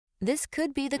This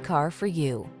could be the car for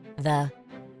you. The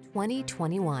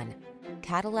 2021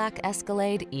 Cadillac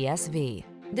Escalade ESV.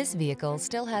 This vehicle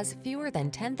still has fewer than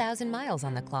 10,000 miles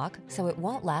on the clock, so it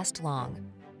won't last long.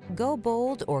 Go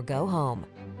bold or go home.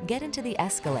 Get into the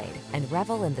Escalade and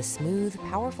revel in the smooth,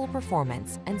 powerful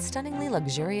performance and stunningly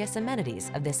luxurious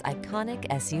amenities of this iconic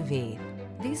SUV.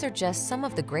 These are just some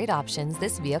of the great options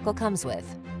this vehicle comes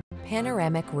with: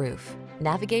 panoramic roof,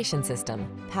 navigation system,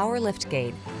 power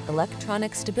liftgate,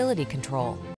 electronic stability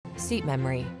control, seat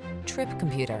memory, trip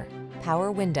computer,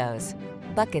 power windows,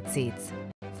 bucket seats,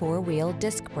 four-wheel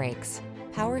disc brakes,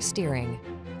 power steering.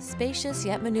 Spacious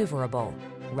yet maneuverable,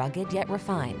 rugged yet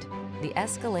refined, the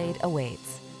Escalade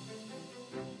awaits.